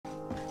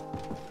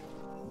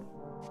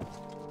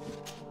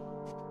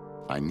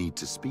I need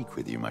to speak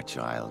with you, my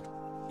child.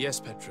 Yes,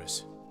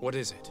 Petrus. What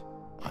is it?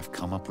 I've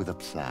come up with a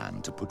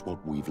plan to put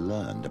what we've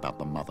learned about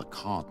the Mother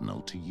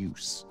Cardinal to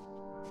use.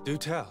 Do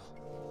tell.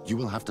 You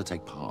will have to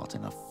take part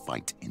in a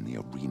fight in the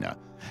arena,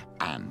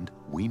 and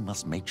we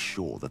must make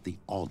sure that the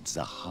odds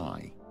are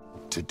high.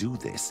 To do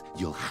this,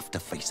 you'll have to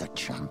face a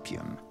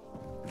champion.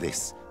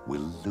 This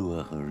will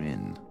lure her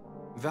in.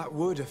 That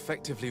would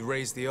effectively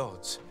raise the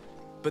odds,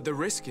 but the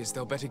risk is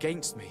they'll bet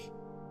against me.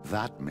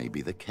 That may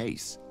be the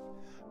case,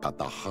 but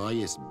the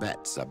highest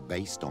bets are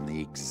based on the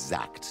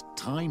exact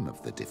time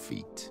of the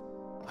defeat.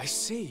 I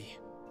see.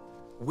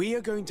 We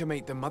are going to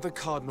make the Mother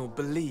Cardinal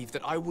believe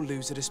that I will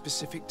lose at a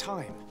specific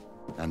time.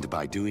 And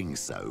by doing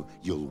so,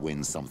 you'll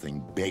win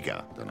something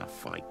bigger than a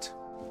fight.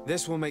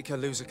 This will make her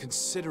lose a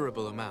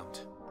considerable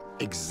amount.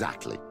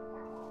 Exactly.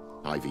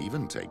 I've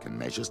even taken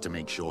measures to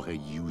make sure her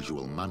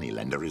usual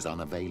moneylender is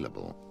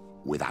unavailable.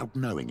 Without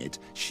knowing it,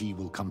 she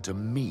will come to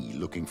me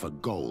looking for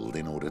gold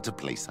in order to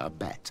place her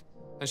bet.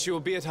 And she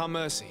will be at our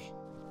mercy.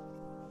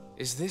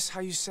 Is this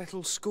how you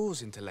settle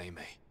scores in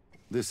Teleme?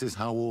 This is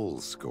how all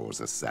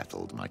scores are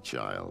settled, my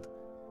child.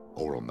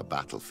 Or on the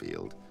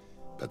battlefield.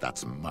 But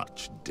that's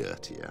much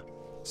dirtier.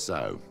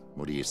 So,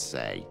 what do you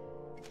say?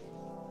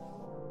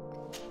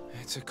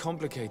 It's a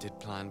complicated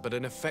plan, but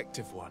an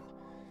effective one.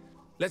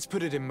 Let's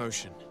put it in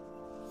motion.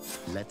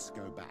 Let's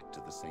go back to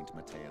the St.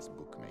 Matthias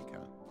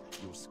bookmaker.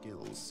 Your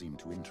skills seem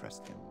to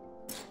interest him.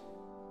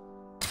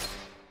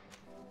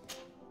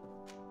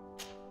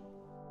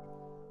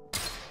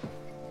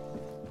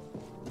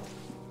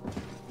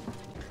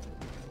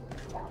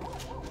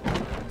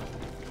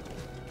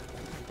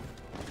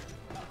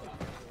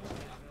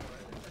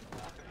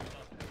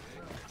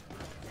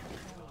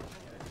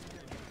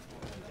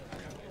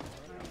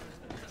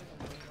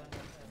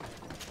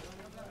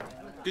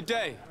 Good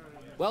day.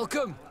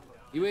 Welcome.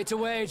 You here to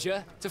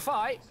wager? To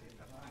fight?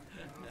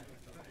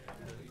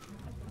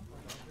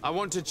 I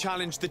want to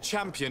challenge the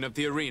champion of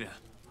the arena.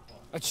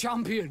 A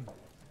champion?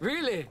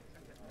 Really?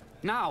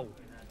 Now,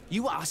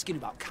 you were asking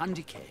about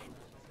Candy Cane.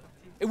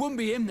 It wouldn't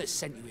be him that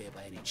sent you here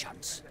by any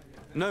chance.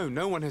 No,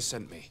 no one has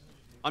sent me.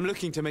 I'm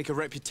looking to make a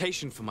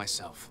reputation for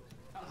myself.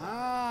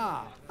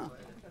 Ah,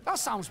 that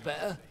sounds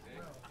better.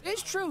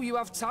 It's true you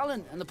have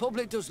talent and the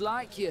public does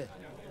like you.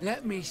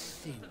 Let me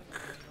think.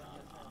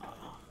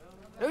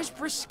 There's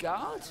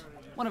Briscard,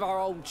 one of our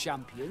old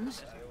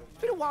champions. It's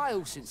been a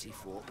while since he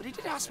fought, but he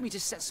did ask me to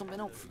set something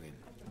up for him.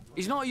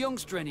 He's not a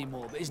youngster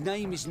anymore, but his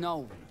name is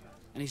known.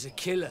 And he's a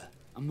killer,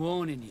 I'm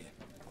warning you.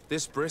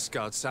 This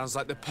Briscard sounds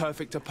like the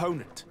perfect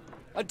opponent.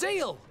 A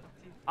deal!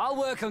 I'll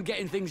work on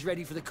getting things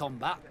ready for the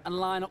combat and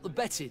line up the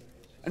betting.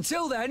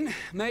 Until then,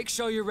 make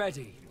sure you're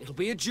ready. It'll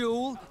be a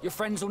duel, your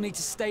friends will need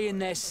to stay in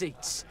their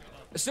seats.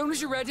 As soon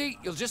as you're ready,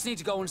 you'll just need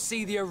to go and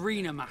see the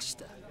arena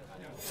master.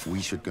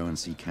 We should go and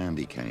see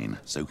Candy Cane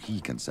so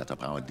he can set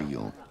up our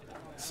deal.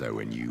 So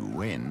when you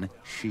win,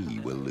 she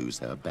will lose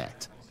her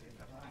bet.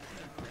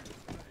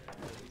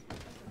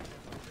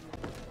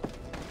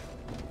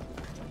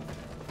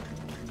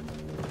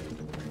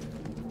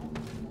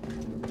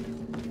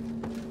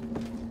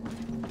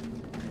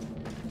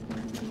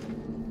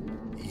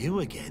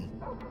 You again?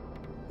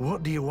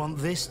 What do you want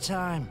this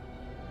time?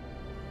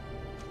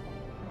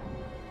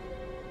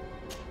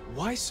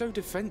 Why so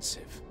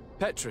defensive?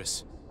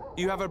 Petrus,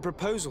 you have a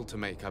proposal to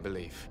make, I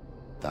believe.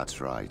 That's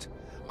right.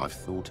 I've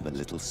thought of a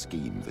little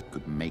scheme that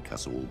could make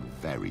us all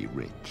very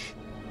rich.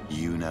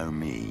 You know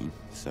me,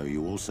 so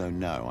you also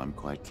know I'm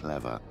quite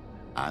clever,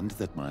 and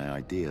that my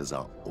ideas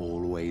are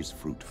always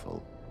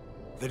fruitful.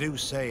 They do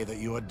say that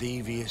you are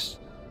devious.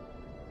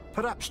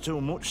 Perhaps too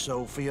much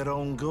so for your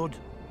own good.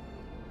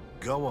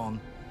 Go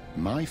on.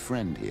 My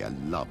friend here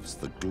loves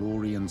the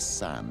glory and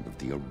sand of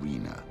the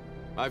arena.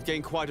 I've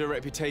gained quite a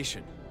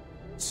reputation.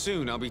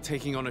 Soon I'll be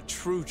taking on a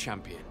true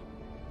champion.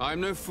 I'm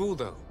no fool,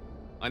 though.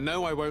 I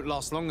know I won't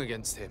last long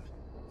against him.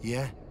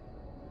 Yeah?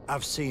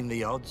 I've seen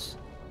the odds.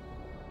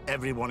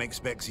 Everyone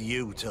expects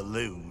you to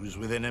lose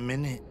within a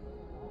minute.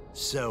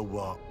 So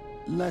what?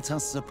 Let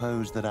us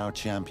suppose that our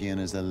champion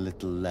is a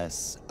little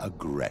less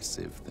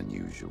aggressive than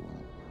usual.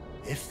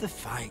 If the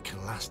fight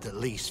can last at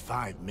least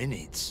 5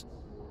 minutes,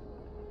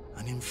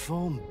 an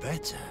informed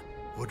bettor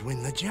would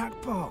win the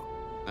jackpot.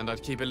 And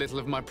I'd keep a little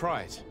of my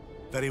pride.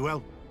 Very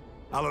well.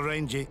 I'll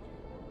arrange it.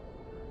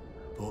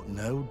 But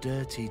no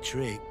dirty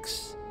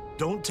tricks.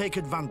 Don't take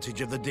advantage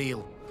of the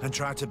deal and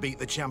try to beat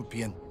the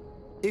champion.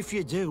 If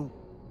you do,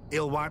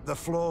 he'll wipe the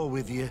floor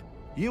with you.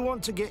 You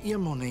want to get your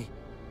money.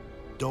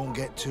 Don't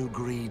get too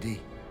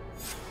greedy.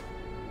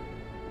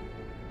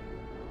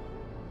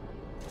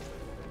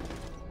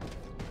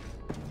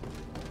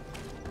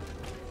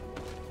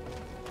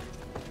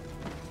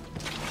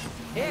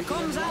 Here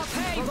comes our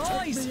pay,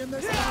 boys!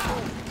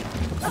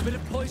 A bit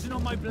of poison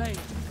on my blade.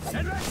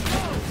 And let's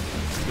go!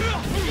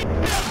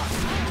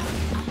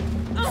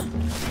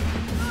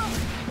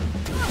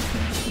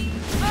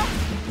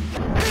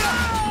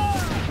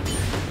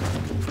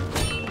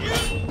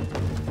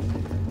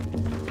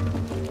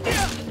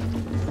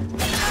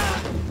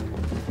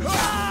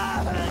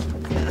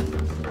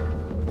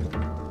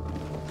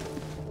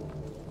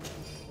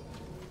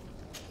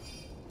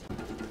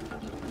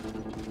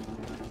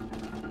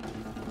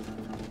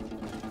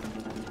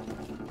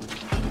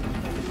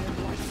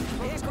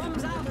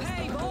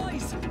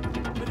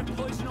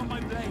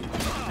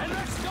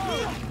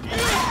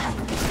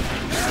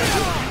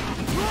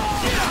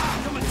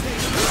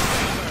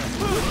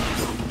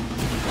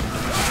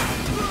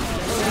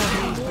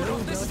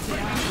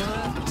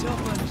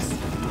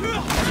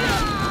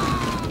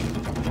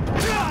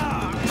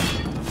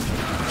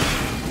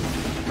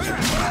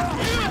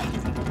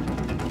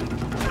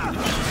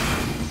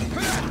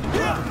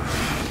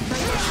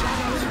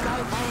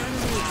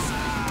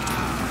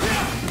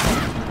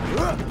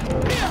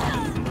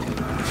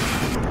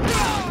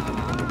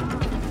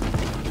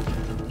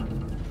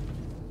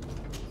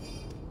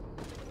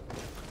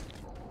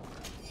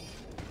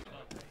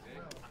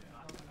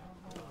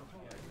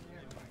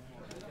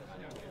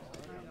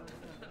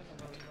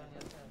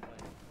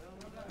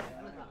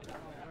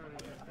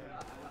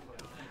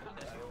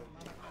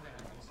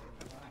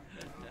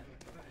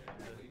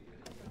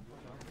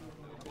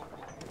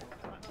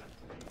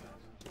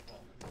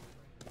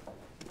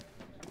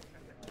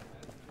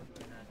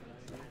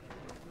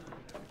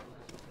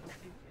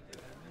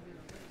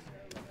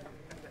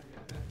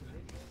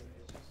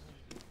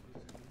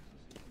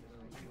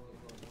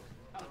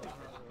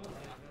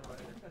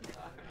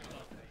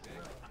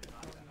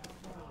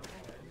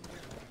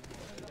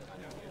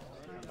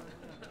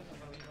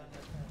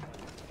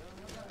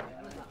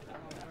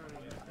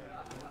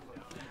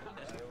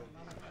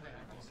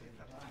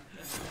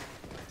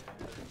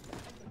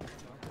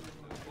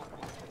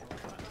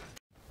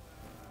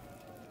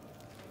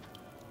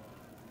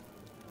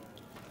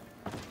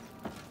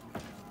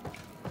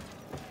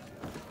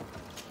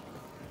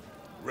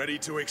 Ready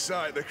to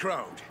excite the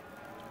crowd?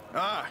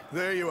 Ah,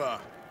 there you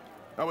are.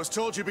 I was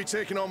told you'd be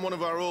taking on one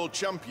of our old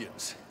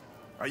champions.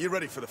 Are you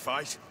ready for the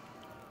fight?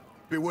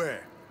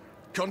 Beware.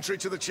 Contrary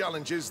to the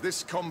challenges,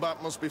 this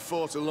combat must be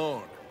fought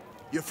alone.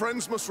 Your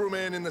friends must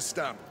remain in the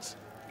stands.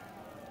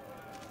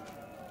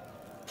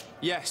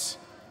 Yes,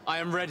 I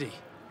am ready.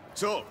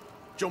 So,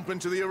 jump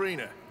into the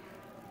arena,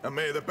 and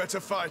may the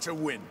better fighter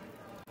win.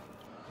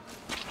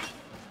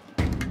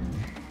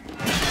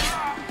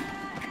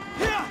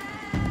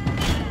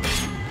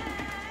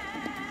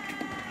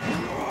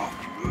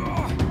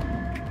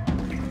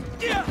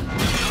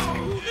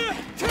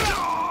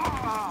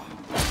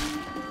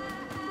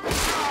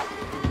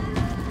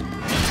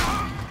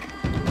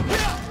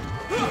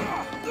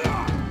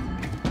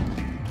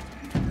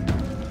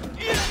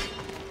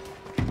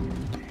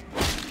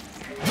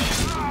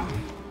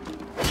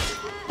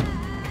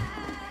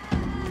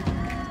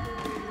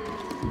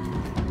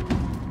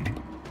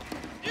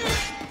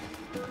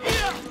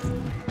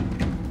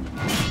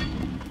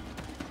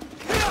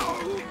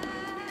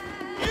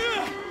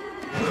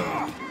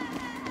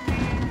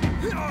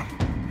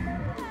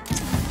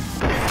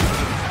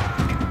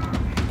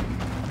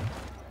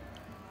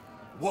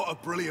 What a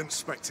brilliant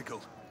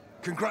spectacle.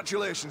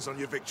 Congratulations on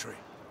your victory.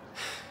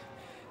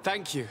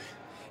 Thank you.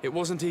 It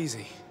wasn't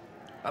easy.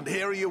 And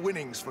here are your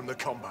winnings from the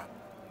combat.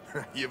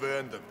 You've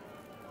earned them.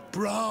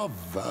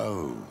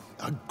 Bravo!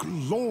 A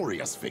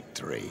glorious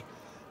victory,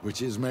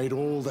 which is made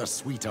all the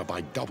sweeter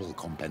by double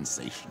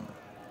compensation.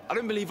 I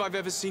don't believe I've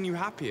ever seen you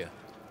happier.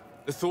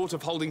 The thought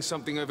of holding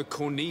something over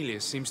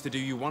Cornelius seems to do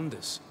you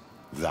wonders.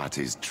 That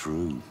is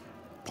true.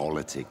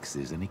 Politics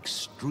is an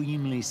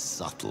extremely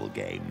subtle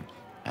game,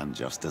 and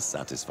just as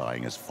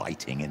satisfying as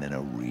fighting in an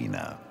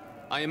arena.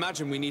 I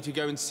imagine we need to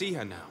go and see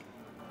her now.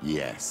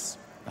 Yes,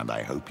 and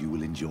I hope you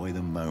will enjoy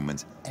the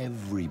moment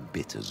every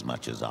bit as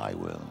much as I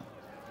will.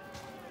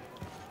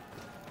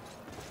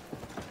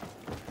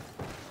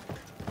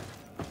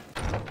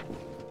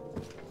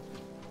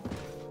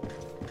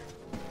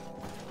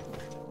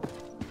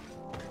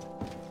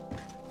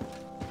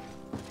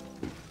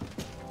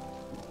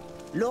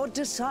 Lord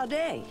de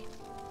Sardet.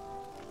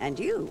 And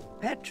you,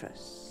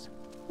 Petrus.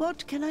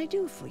 What can I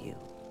do for you?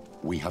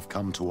 We have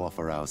come to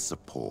offer our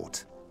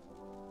support.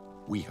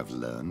 We have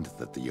learned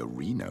that the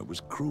arena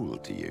was cruel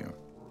to you.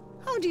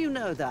 How do you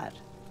know that?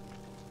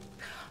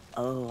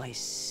 Oh, I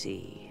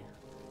see.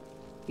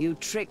 You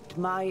tricked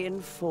my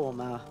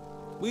informer.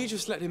 Will you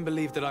just let him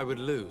believe that I would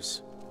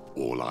lose?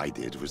 All I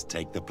did was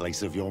take the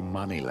place of your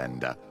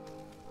moneylender.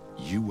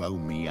 You owe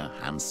me a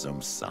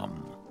handsome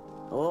sum.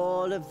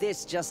 All of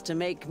this just to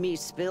make me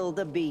spill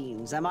the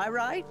beans, am I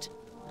right?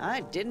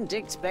 I didn't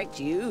expect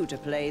you to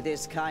play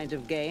this kind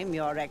of game,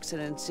 Your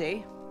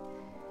Excellency.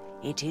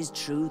 It is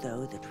true,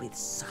 though, that with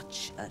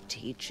such a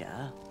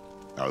teacher...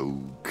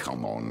 Oh,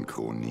 come on,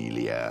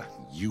 Cornelia.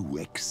 You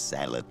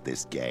excel at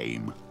this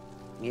game.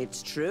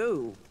 It's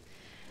true.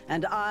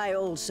 And I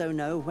also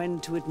know when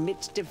to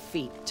admit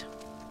defeat.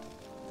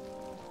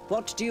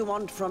 What do you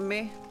want from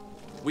me?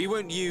 We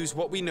won't use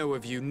what we know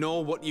of you,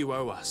 nor what you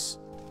owe us,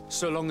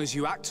 so long as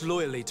you act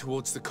loyally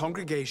towards the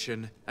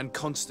congregation and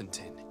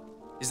Constantine.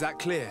 Is that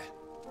clear?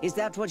 Is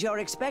that what you're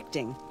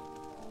expecting?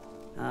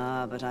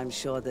 Ah, but I'm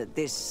sure that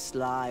this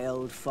sly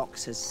old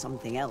fox has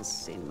something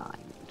else in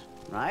mind,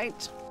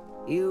 right?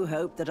 You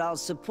hope that I'll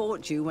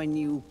support you when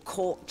you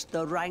court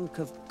the rank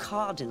of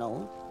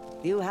Cardinal.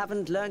 You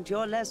haven't learnt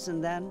your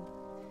lesson, then?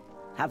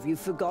 Have you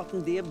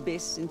forgotten the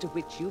abyss into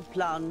which you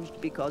plunged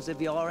because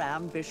of your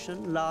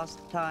ambition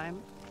last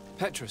time?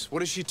 Petrus,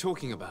 what is she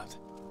talking about?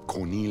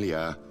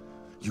 Cornelia,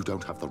 you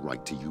don't have the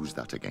right to use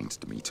that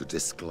against me, to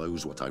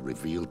disclose what I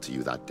revealed to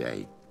you that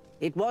day.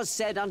 It was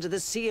said under the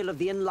seal of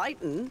the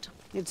Enlightened.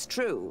 It's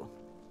true.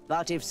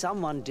 But if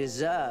someone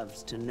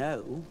deserves to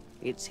know,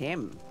 it's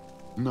him.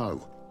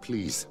 No,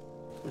 please.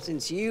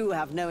 Since you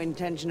have no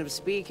intention of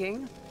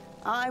speaking,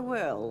 I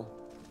will.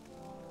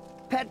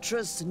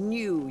 Petrus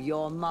knew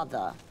your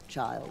mother,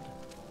 child.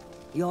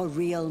 Your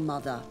real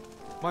mother.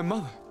 My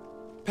mother?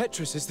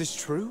 Petrus, is this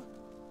true?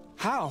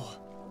 How?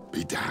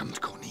 Be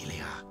damned,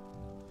 Cornelia.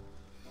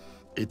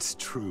 It's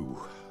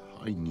true.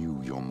 I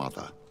knew your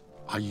mother.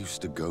 I used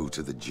to go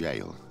to the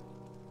jail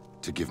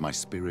to give my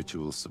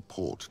spiritual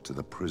support to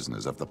the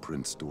prisoners of the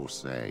Prince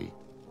d'Orsay.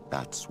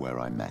 That's where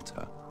I met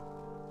her.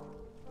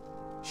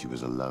 She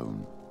was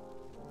alone,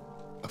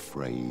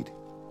 afraid,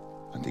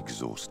 and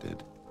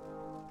exhausted.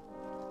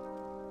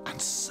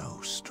 And so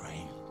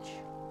strange.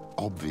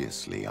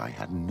 Obviously, I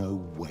had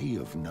no way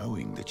of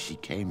knowing that she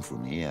came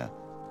from here.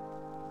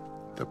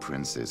 The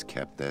princes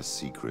kept their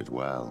secret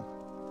well.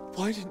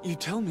 Why didn't you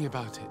tell me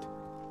about it?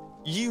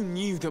 You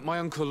knew that my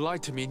uncle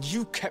lied to me, and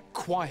you kept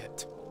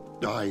quiet.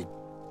 I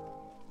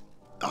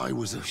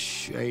was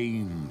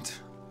ashamed.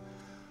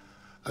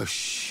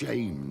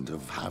 Ashamed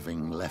of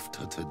having left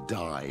her to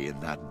die in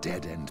that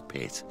dead-end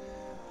pit.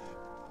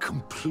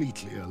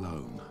 Completely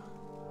alone.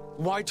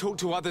 Why talk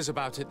to others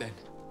about it, then?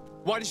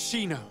 Why does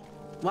she know?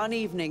 One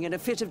evening, in a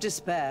fit of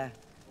despair,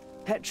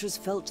 Petrus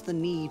felt the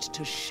need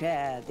to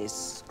share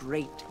this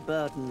great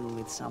burden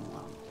with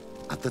someone.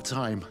 At the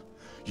time,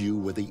 you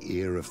were the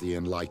ear of the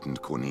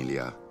enlightened,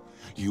 Cornelia.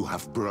 You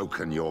have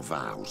broken your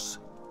vows.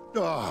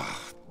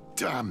 Ah,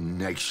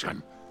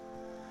 damnation.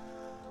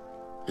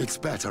 It's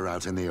better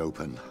out in the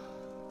open.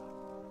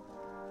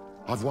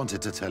 I've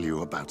wanted to tell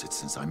you about it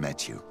since I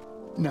met you.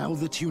 Now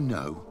that you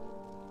know,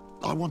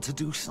 I want to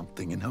do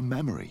something in her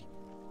memory.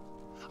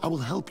 I will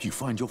help you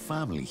find your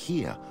family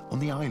here on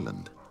the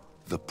island.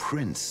 The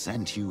prince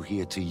sent you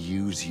here to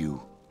use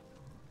you.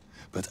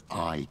 But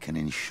I can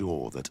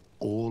ensure that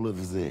all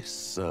of this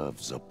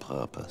serves a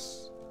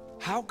purpose.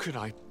 How could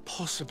I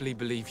possibly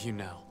believe you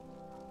now?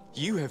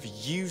 You have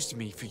used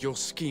me for your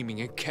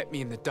scheming and kept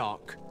me in the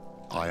dark.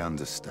 I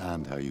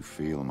understand how you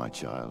feel, my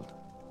child.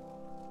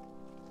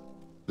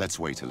 Let's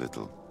wait a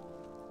little,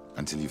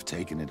 until you've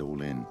taken it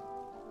all in.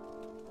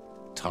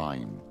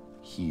 Time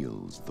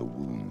heals the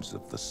wounds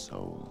of the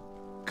soul.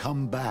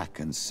 Come back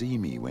and see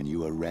me when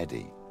you are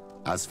ready.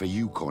 As for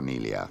you,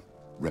 Cornelia,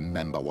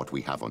 remember what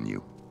we have on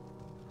you.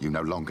 You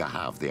no longer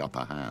have the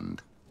upper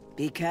hand.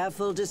 Be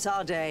careful, de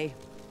Sardet.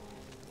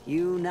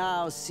 You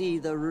now see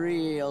the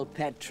real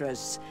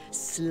Petrus,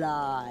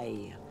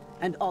 sly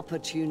and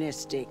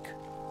opportunistic.